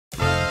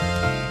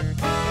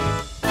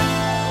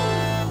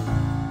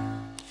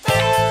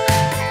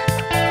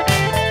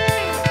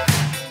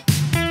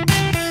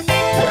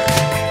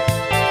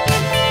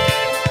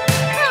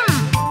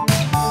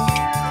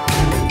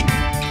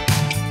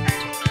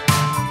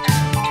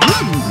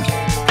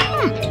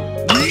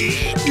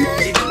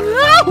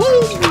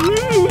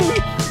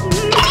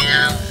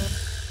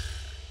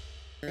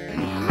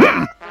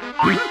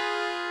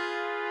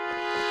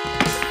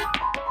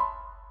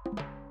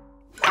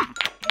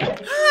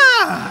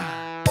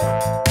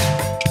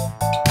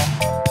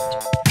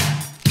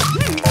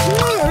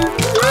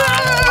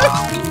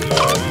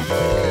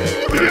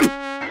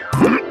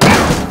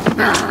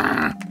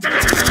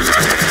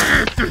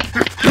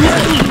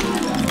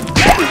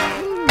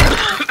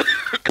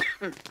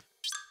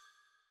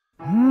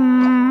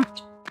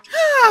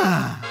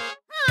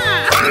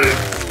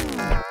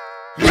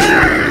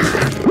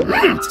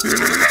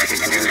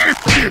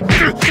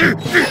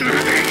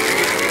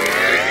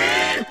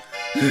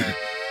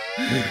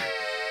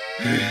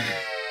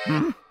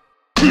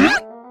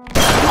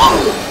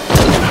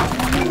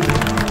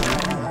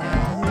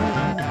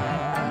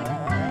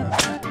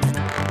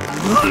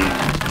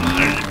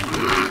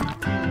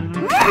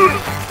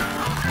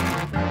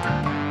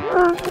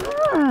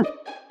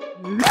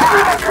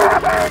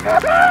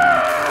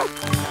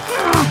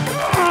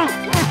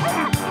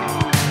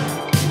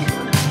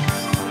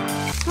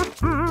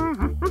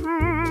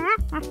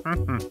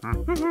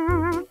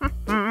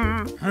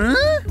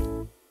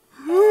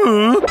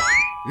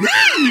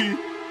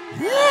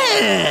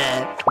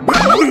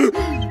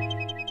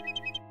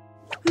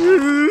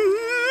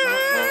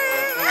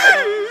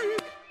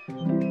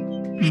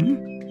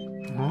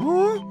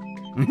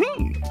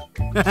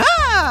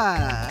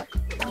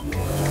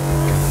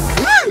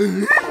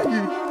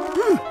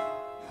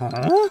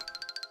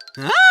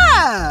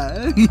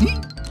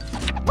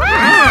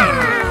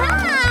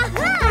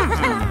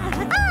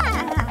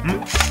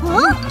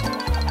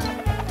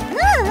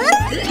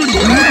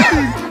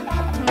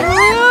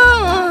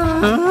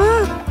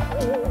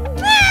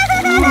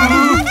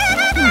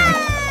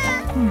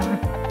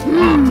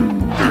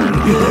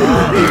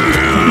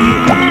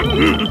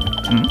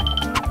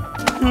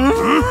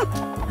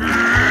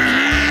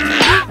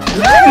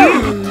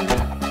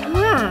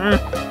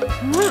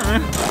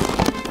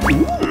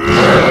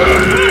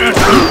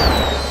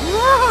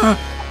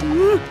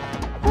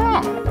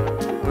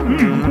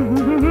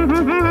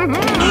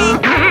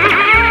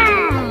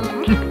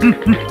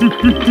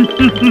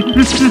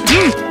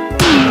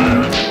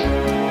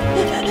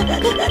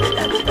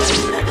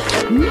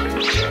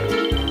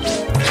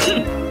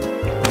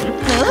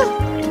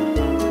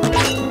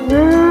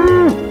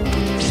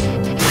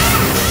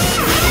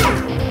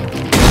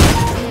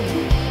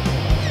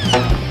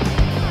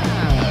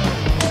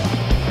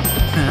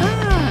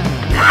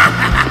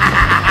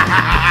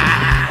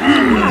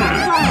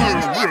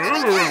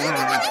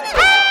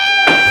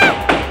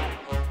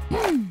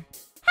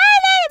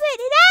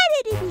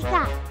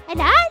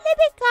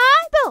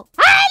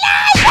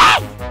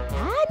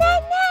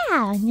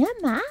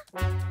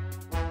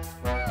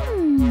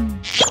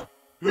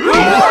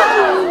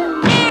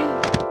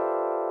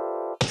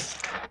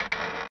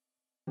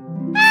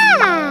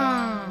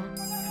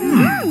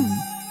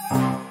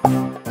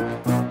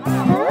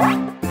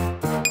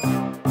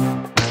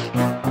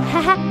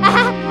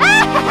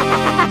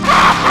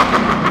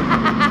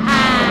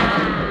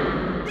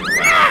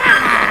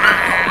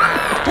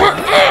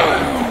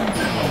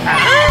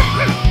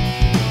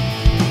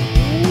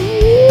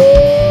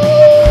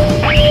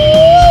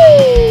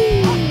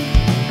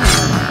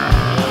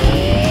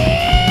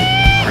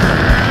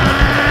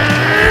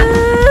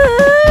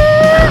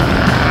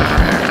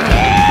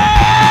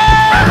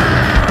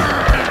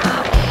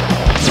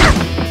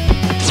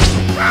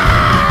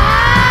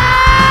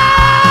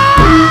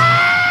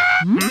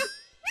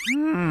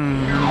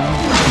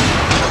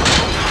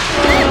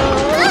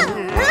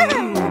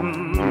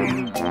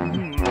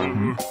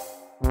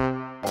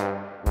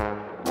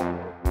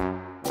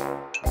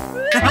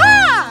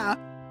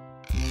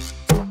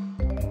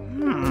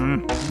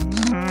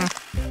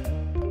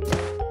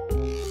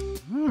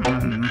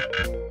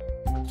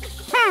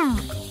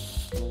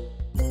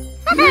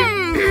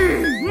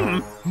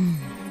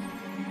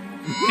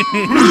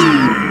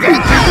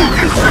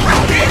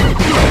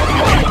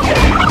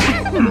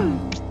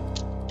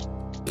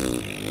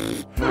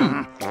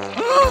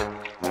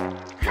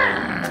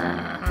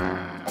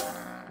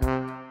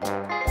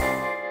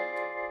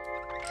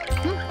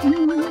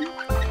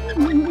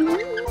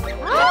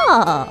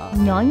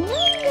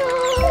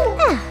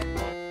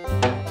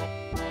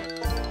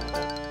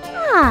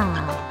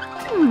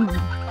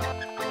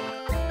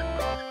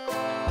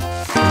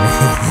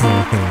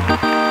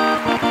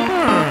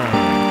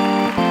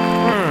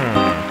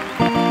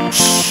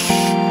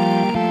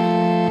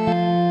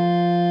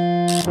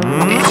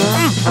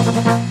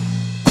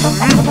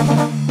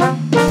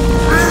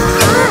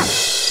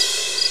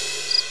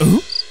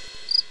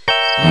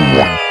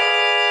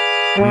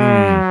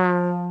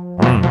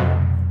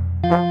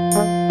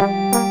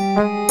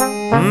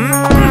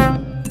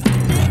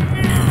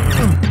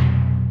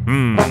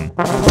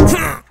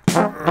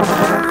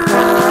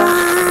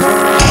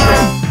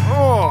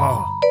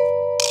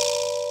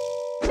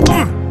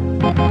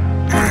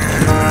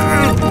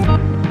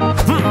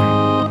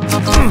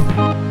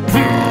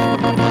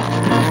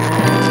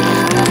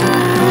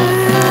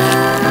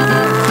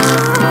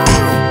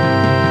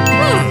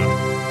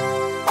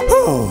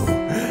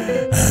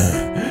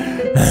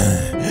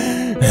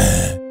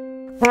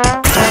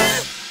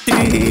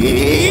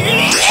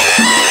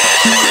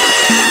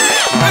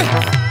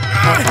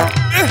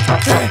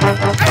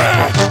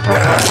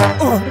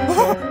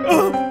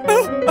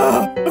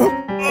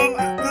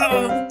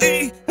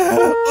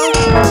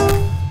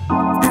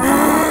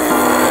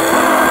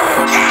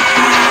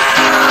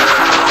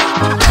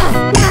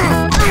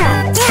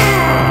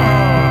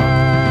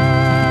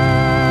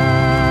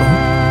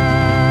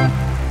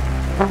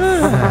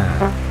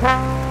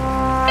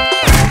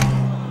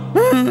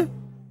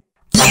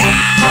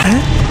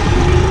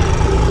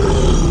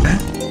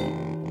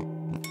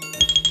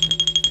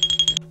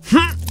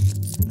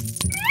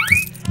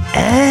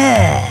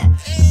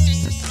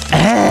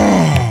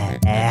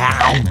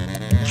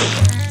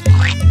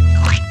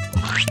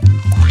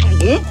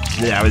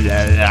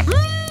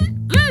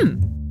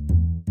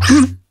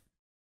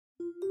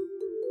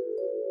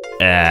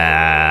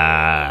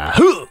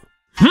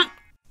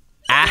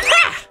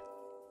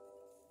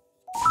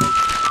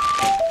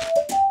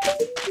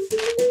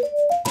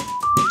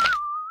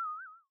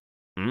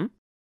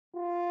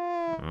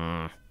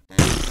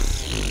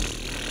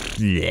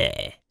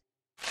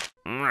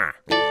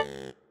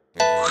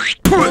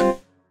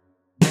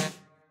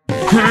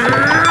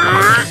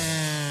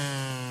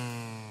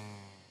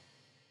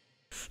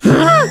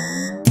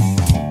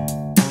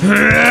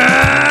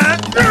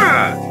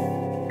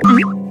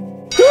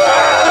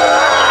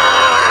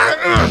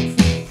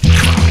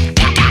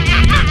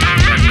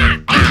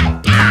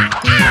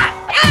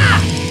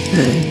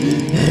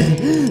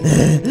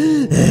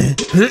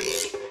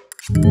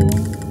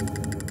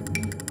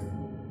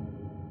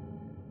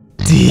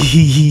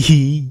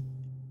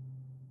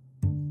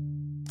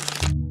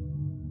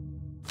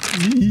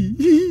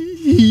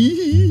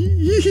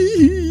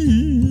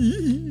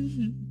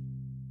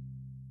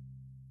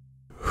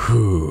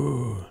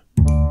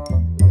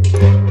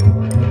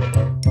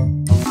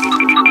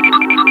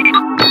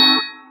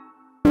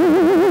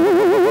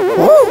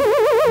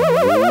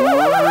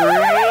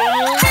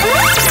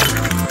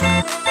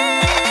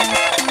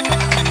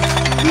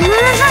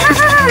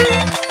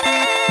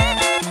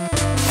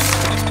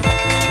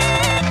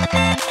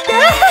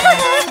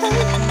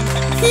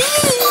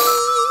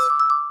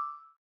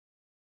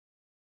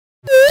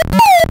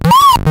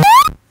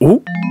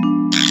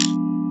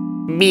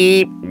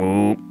Beep,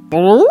 boop,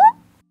 boop.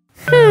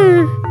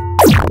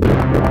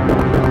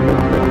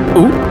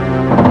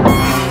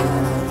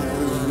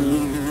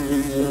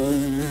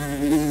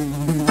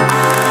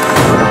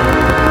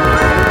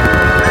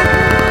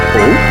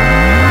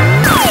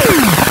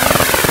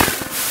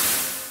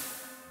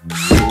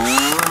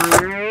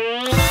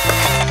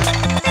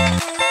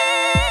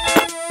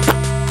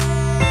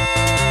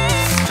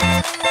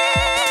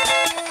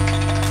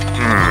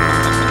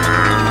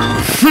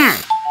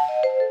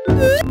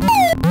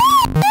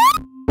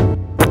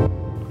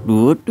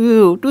 Toot,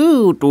 toot,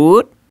 toot,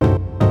 toot.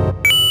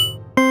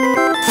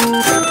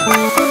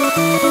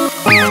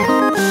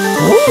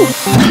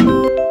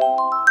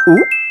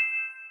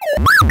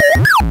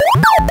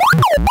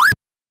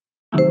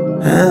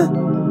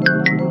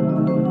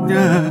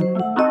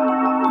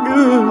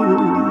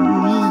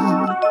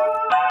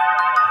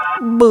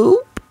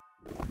 Boop.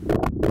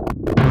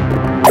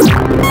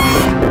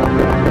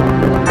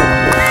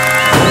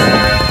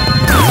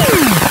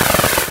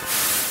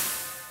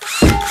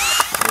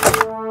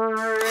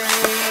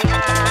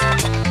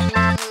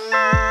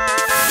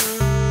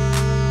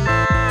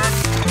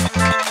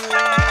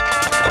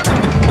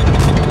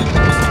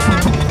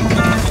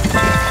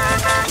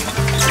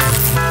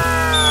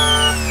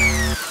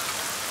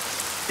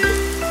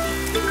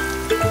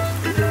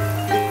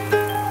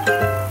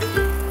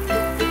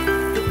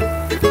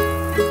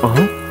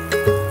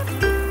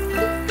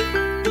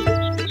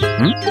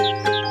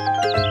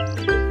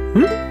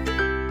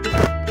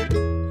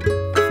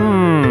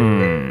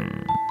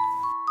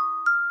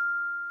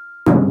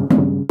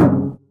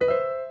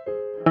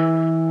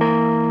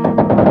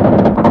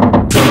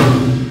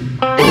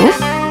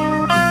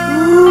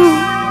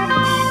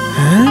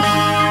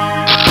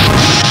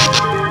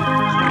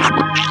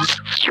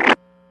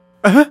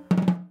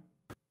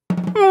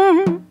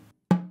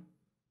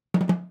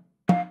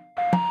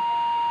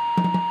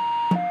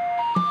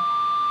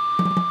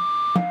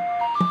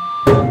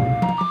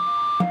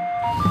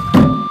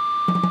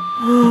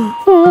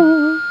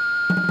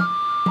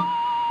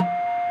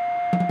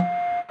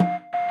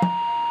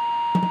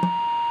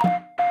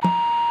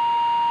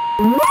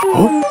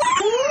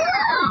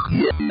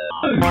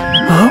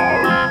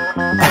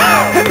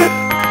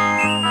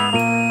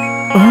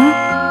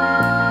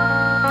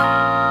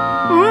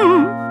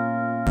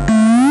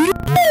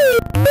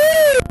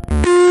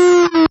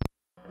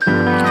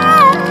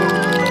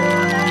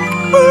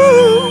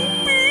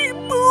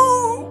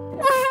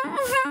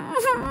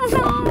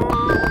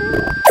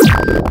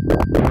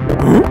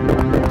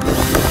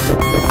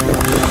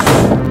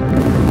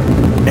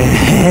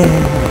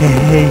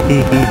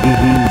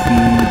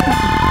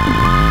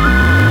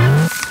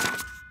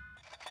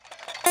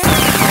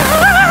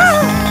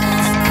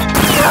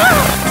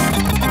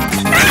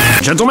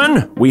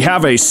 Gentlemen, we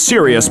have a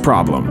serious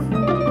problem.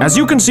 As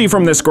you can see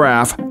from this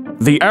graph,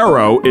 the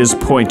arrow is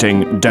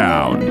pointing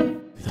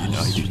down.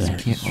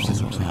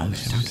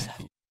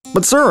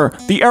 But sir,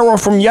 the arrow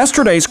from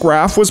yesterday's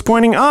graph was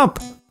pointing up.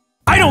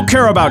 I don't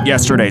care about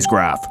yesterday's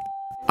graph.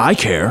 I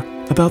care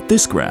about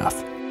this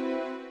graph.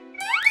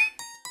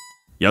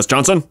 Yes,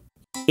 Johnson?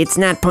 It's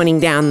not pointing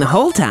down the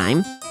whole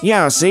time.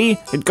 Yeah, see?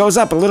 It goes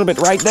up a little bit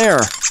right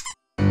there.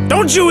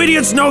 Don't you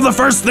idiots know the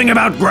first thing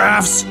about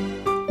graphs?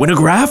 When a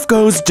graph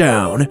goes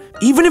down,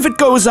 even if it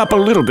goes up a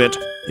little bit,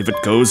 if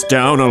it goes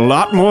down a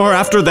lot more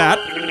after that,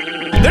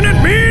 then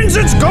it means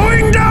it's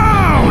going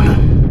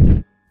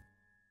down!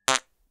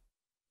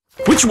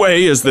 Which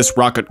way is this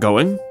rocket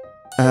going?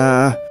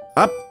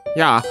 Up.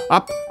 Yeah,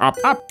 up, up,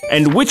 up.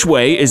 And which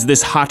way is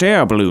this hot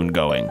air balloon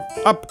going?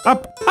 Up,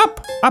 up,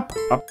 up, up,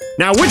 up.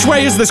 Now which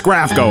way is this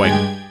graph going?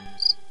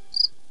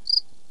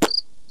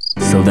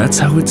 So that's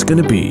how it's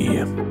gonna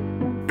be.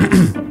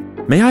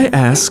 May I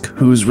ask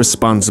who's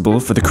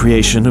responsible for the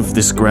creation of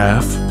this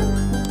graph?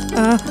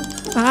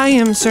 I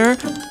am, sir.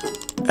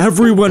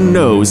 Everyone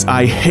knows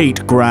I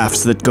hate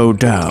graphs that go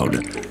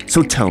down.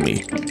 So tell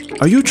me,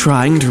 are you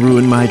trying to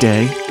ruin my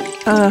day?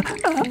 Do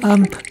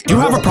you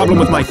have a problem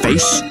with my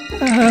face?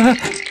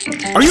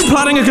 Are you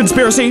plotting a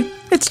conspiracy?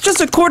 It's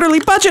just a quarterly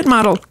budget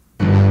model.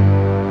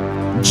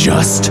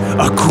 Just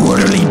a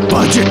quarterly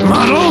budget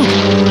model?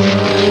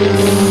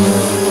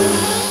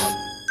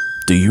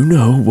 Do you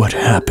know what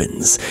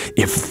happens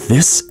if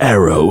this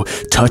arrow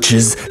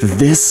touches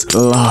this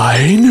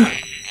line?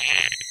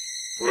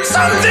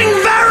 Something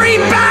very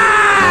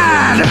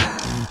bad!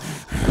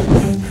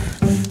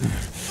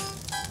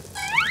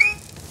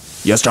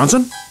 Yes,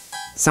 Johnson?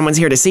 Someone's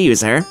here to see you,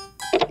 sir.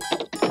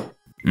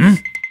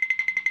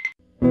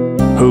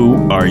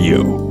 Who are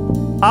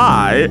you?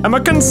 I am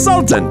a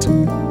consultant.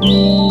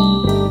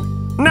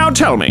 Now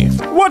tell me,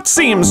 what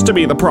seems to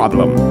be the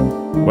problem?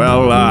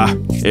 Well,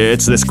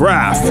 it's this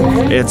graph.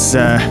 It's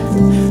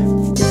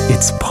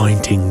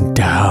pointing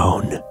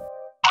down.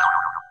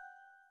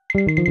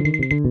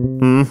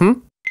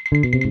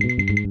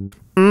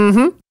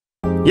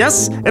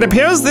 Yes, it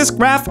appears this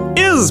graph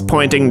is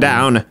pointing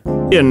down,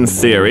 in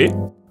theory.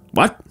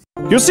 What?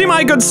 You see,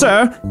 my good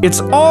sir,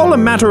 it's all a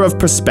matter of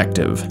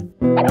perspective.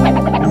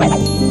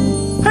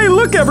 Hey,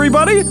 look,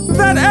 everybody!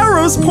 That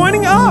arrow's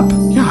pointing up!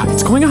 Yeah,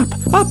 it's going up.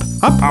 Up,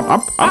 up, up,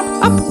 up, up,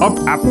 up,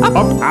 up, up,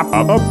 up, up,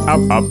 up,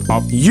 up, up,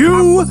 up.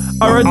 You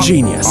are a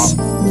genius.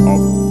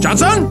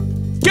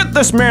 Johnson, get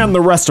this man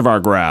the rest of our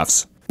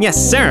graphs. Yes,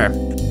 sir.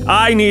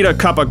 I need a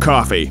cup of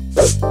coffee.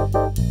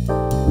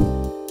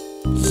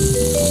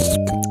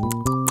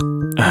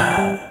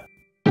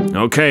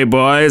 Okay,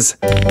 boys.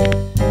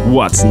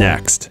 What's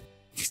next?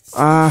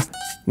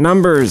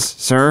 Numbers,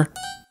 sir.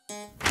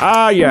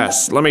 Ah,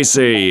 yes. Let me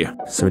see.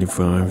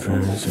 75.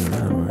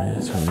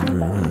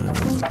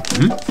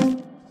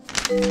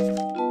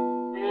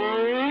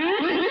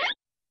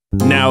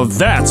 Now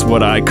that's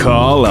what I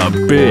call a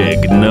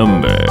big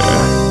number.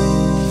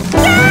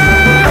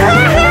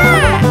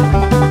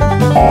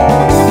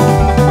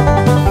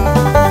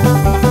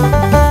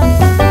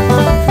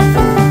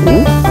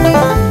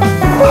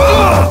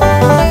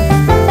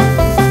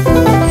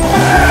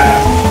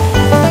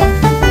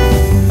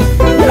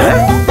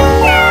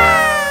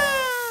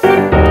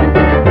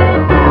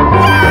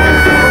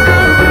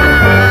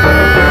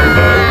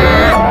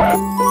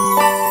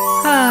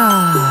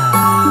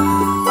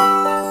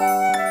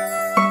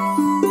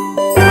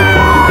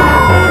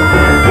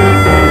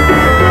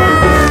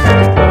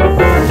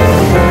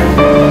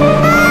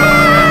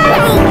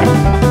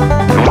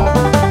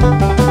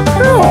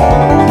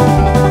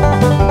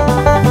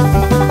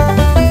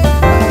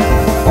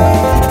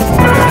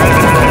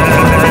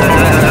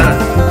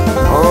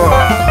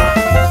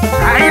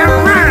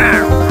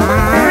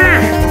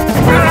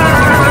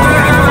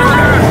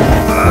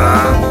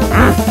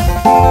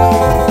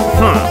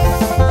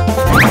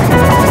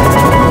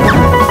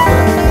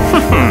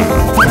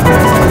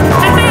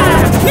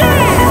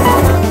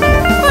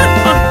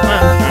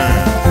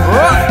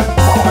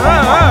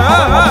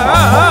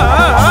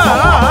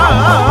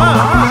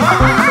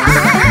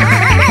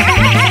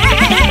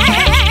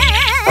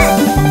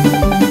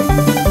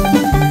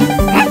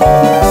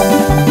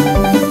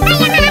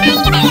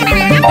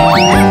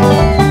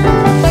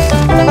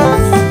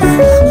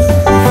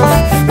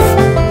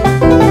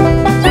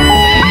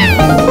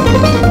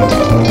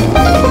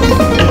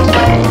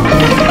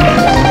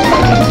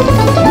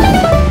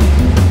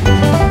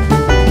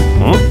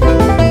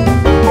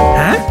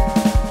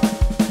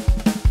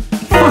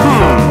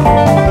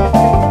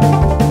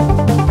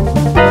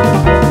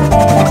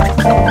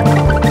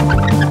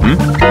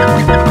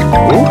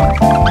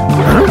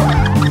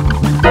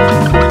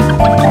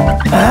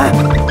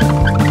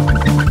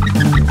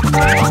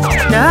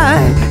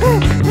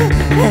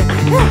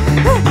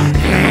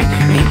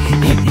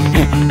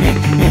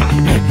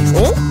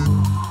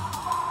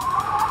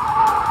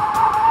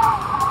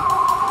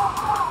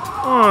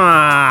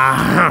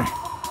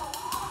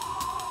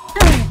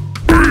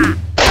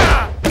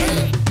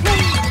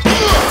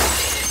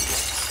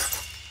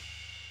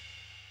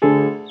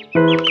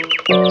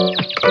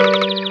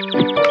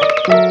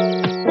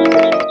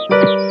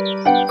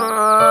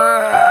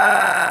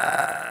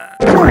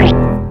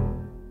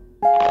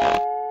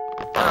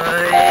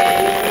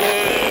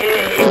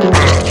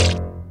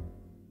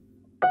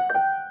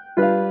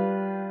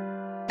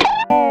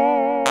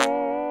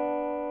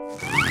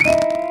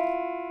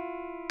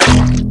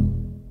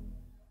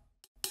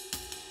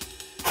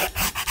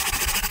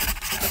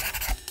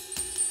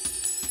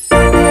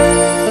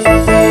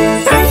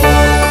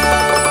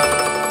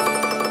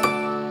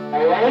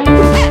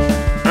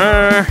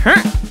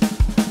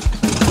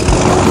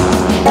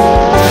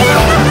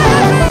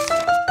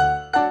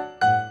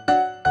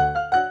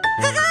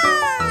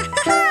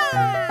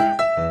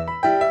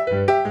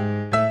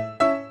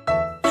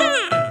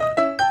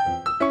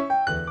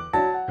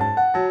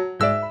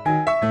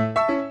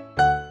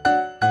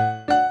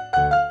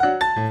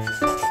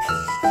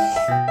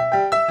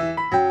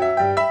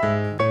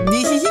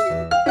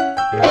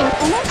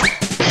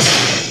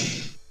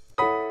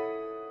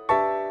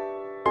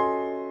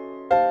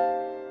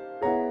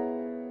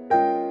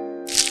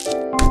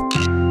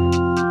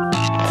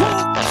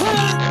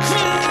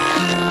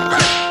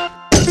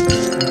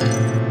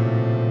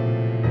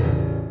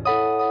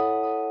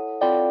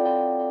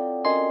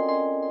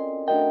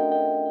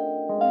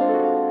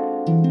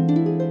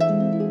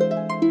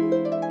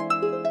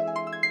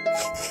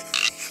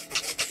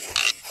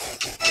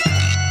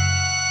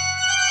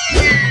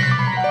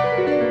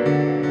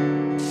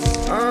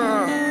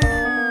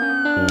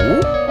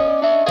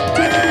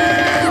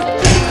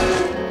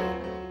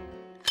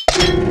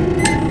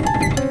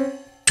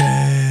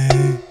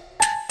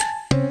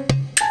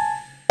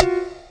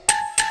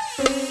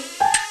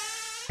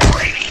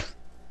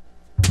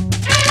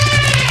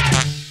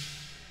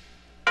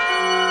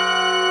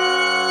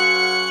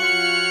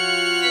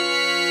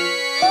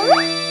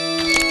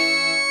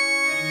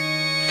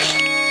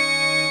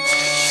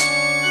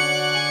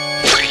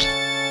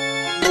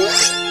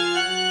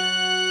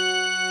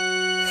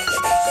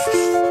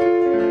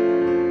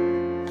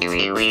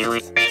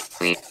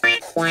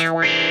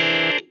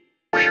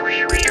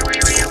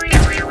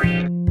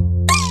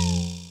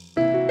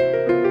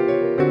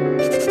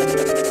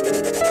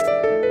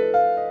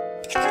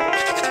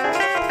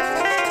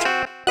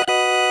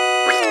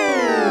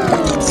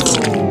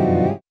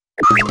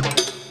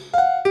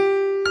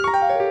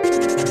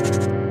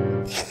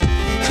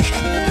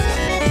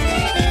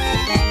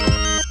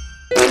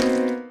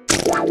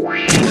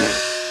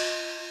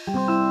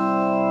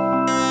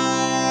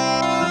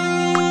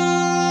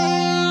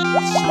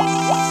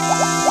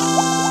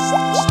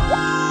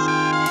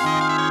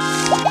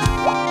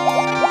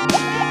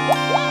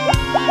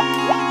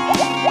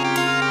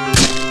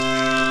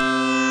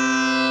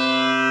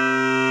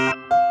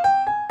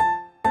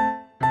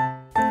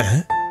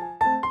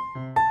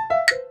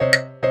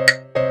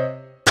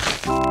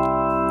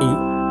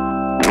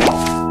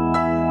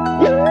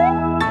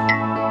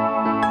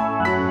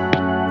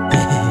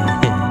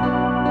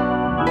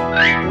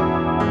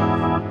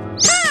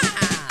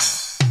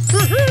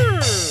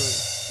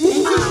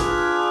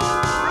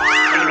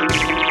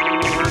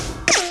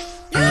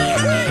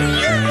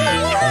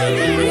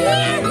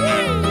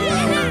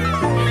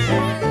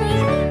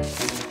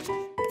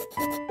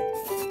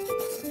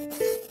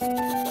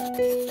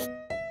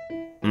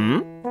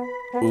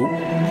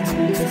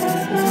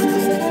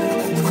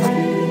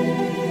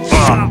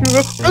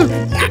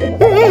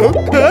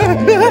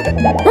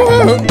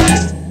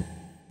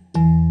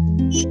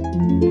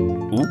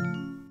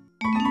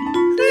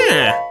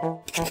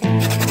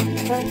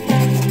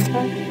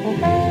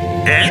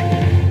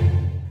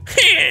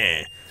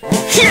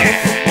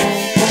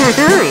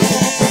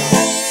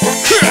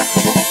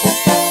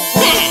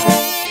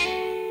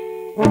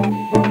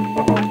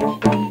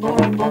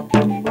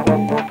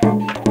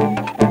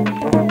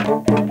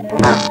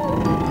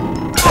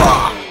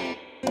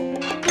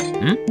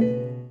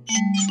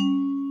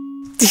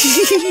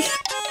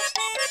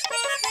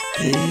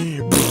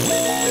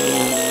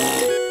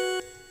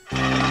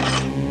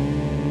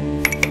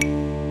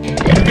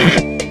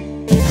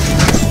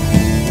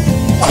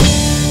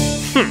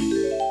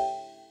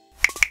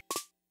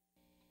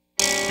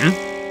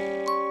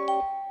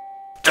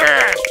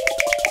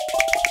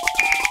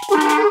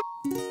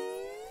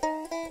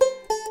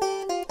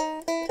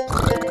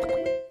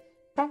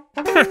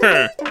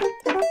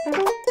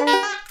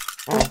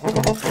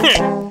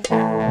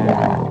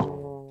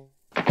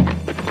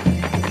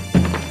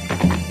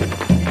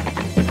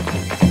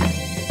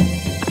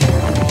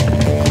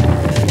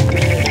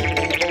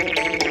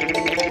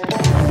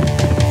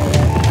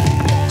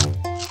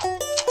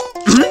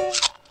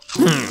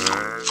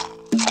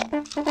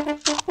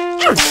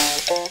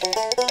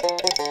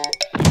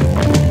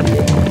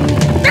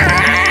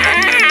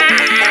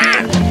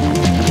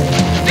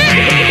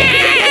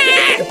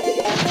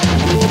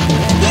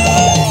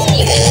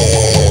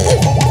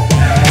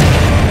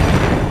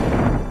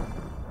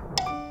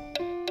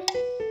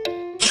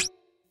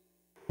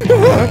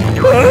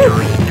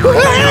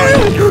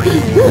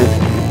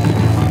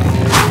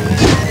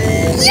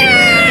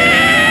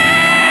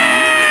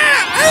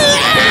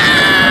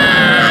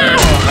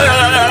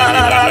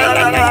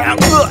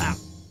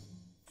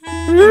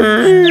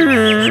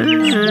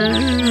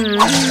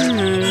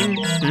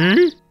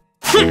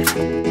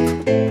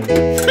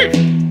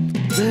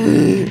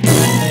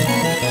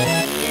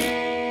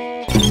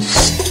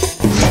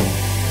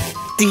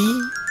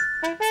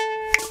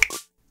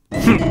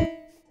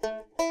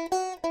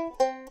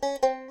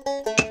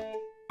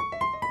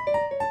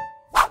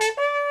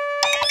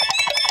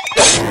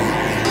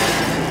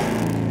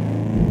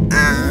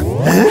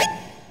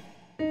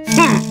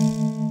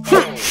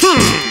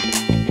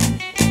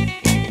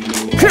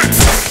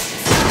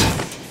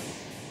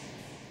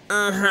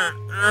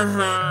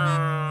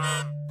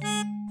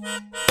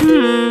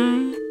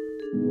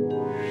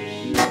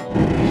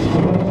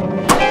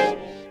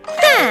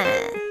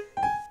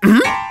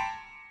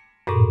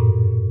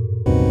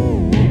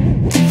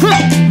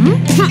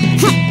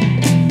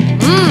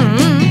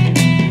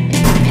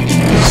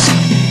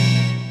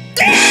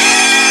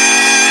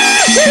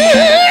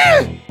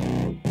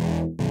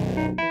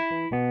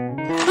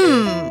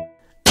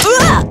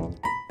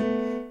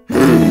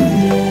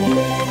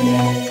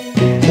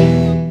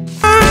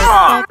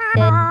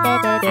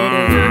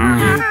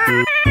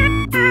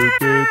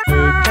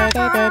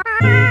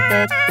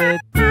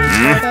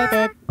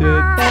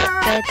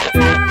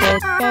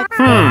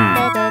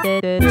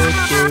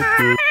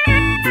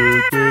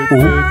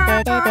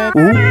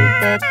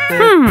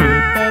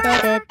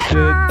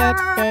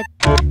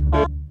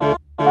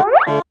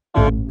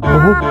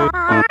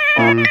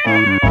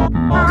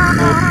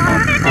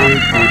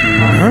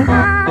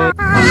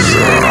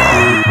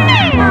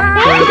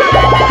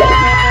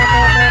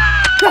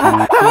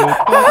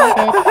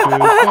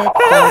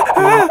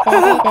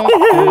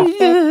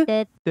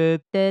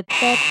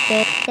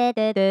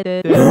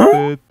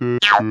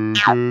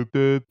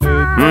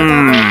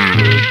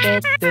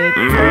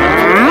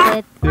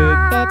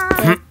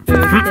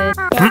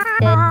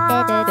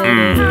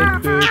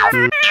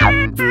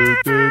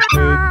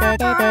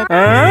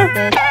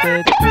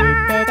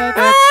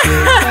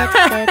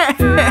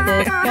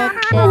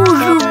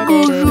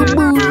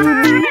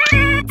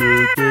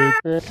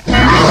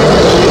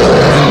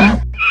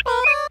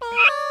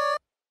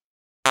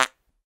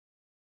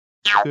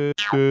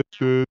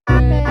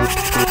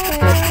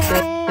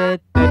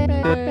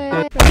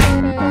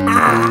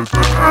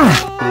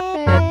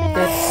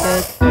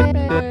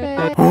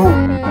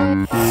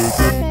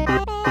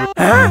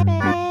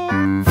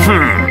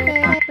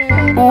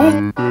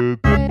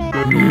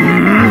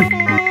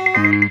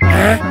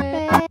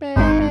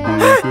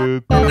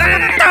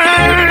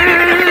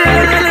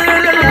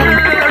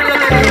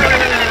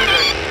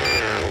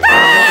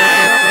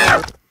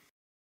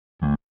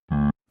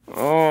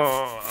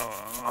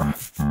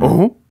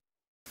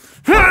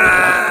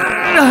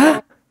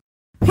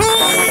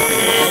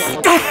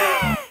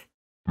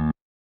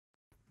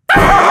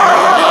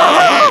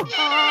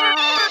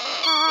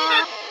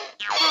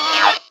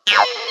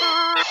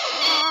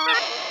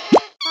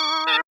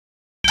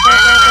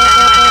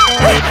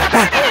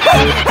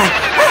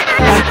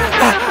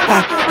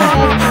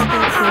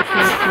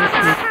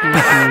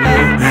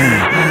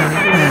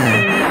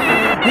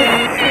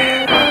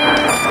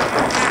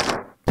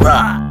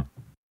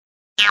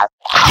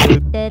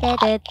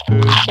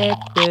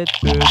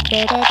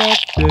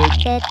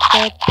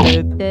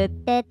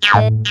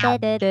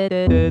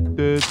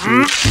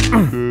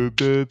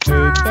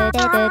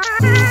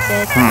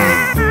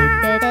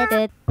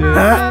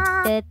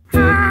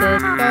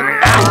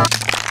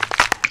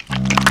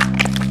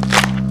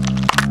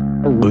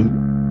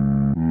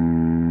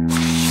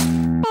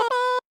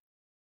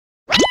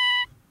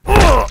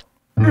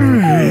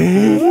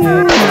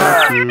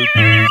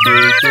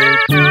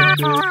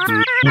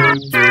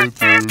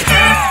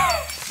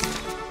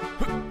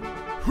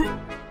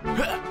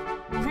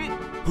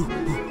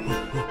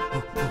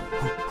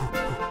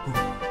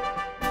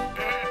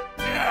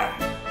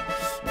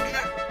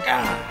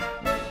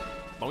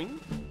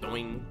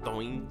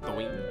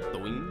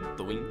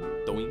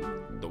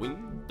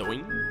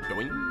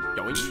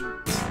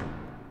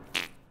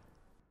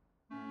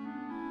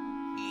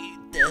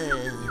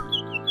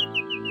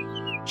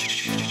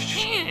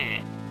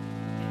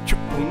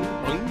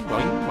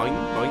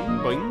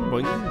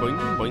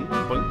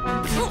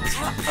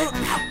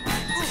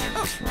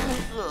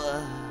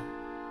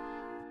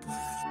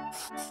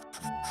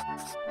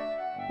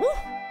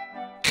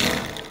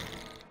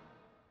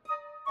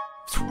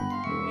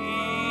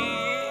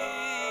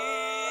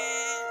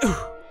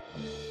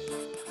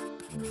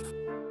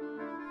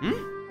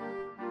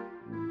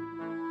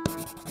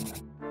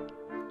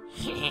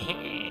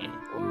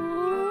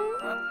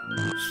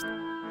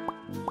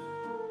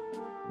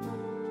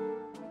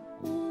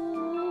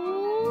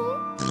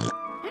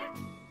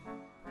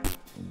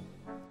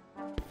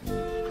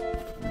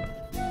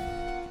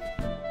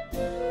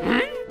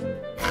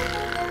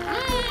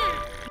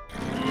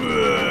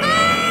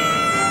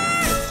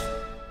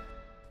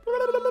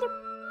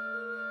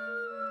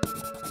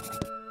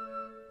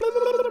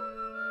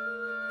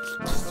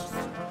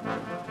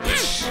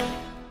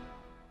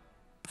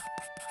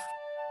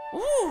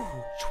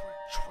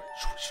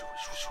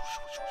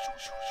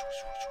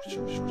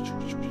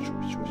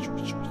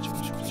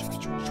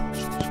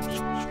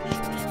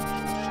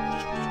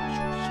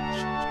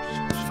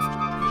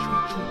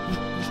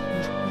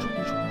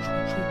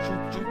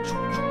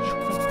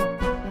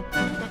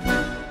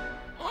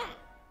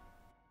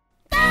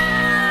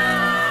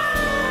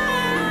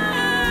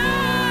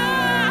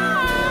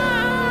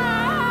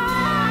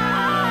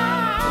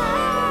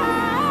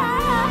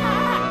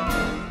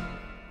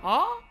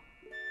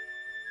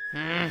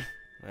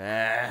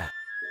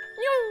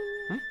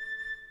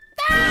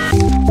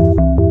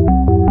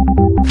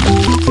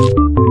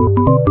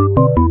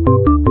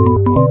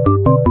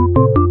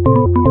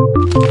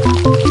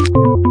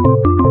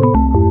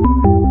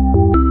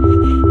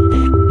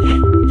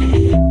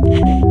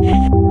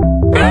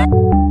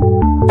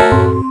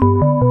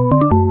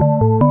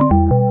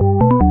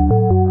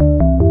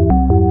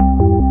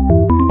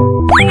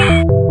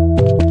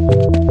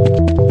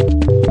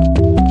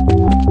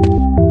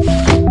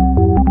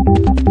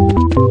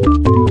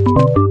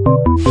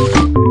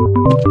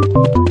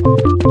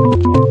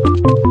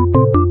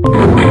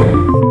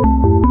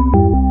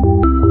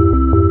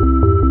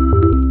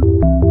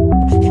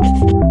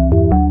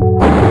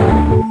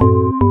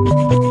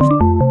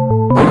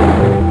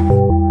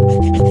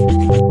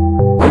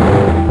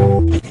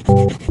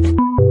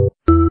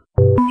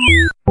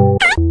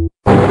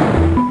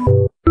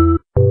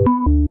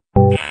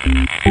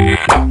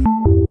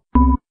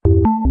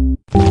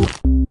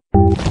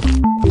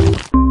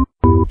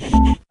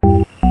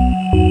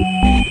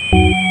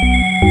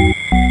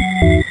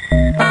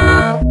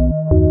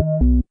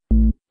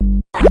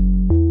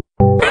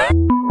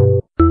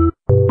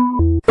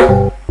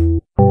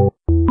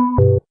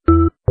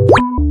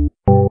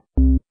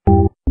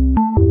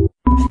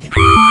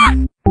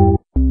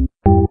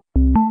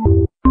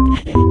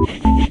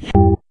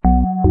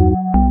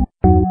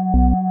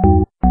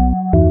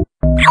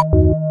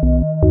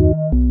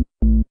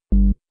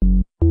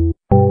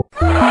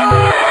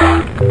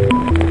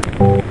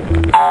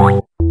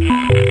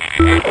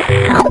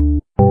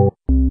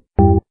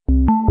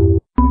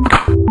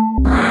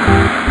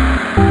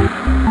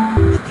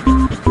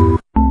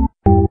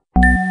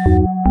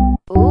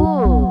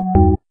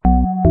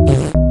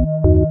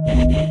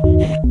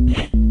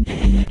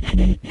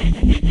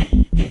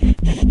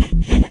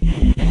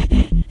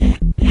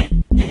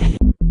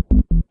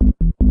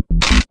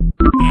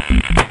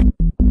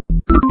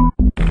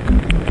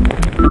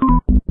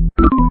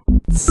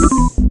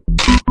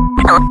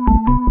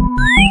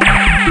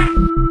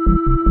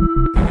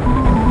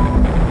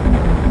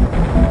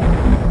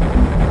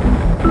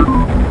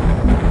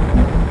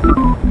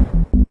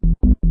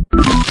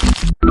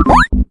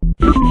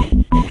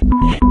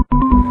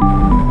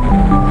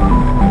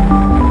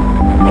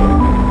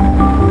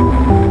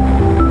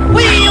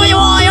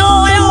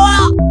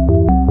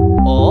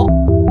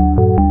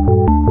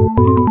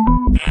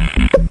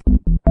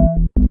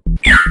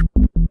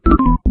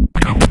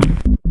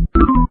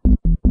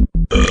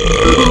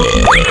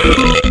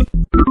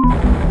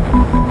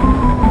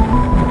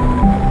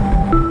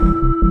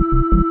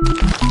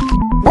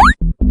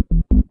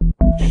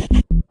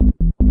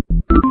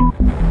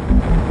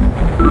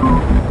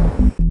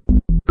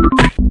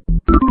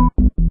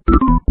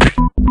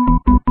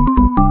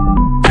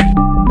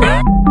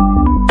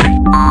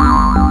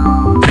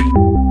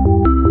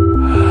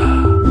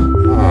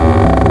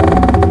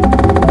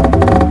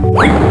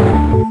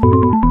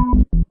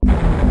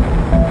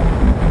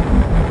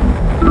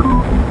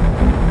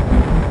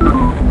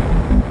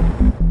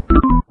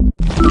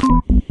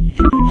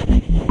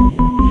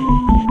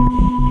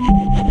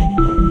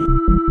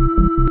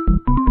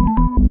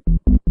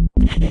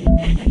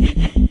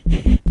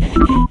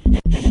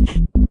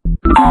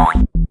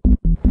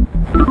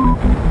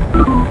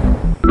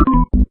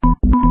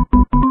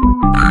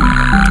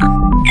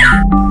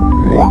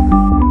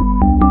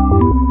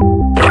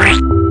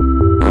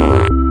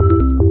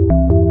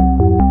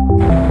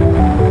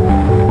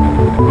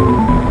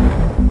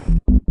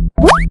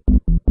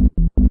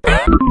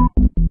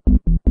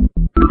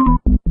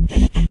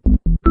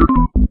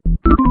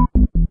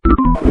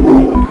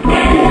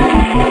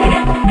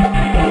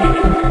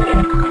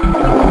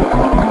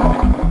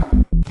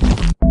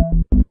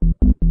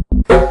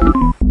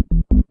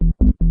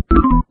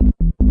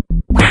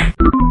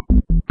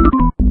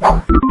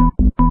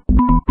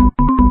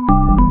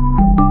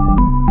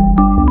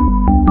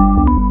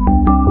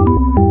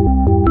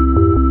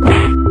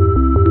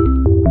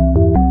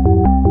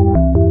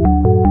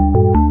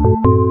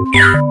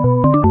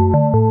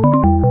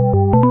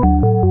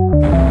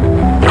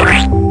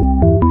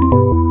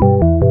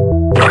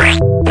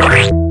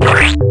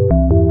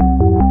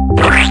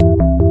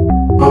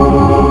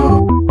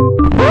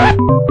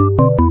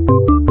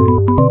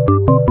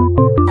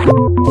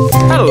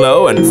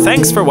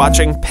 Thanks for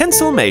watching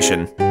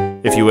Pencilmation.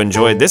 If you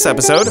enjoyed this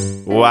episode,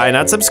 why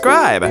not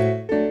subscribe?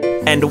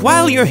 And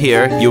while you're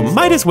here, you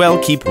might as well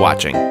keep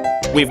watching.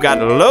 We've got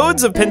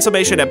loads of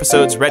Pencilmation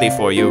episodes ready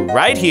for you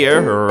right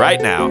here,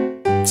 right now.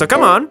 So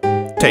come on,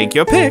 take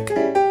your pick.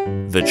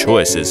 The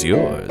choice is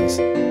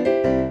yours.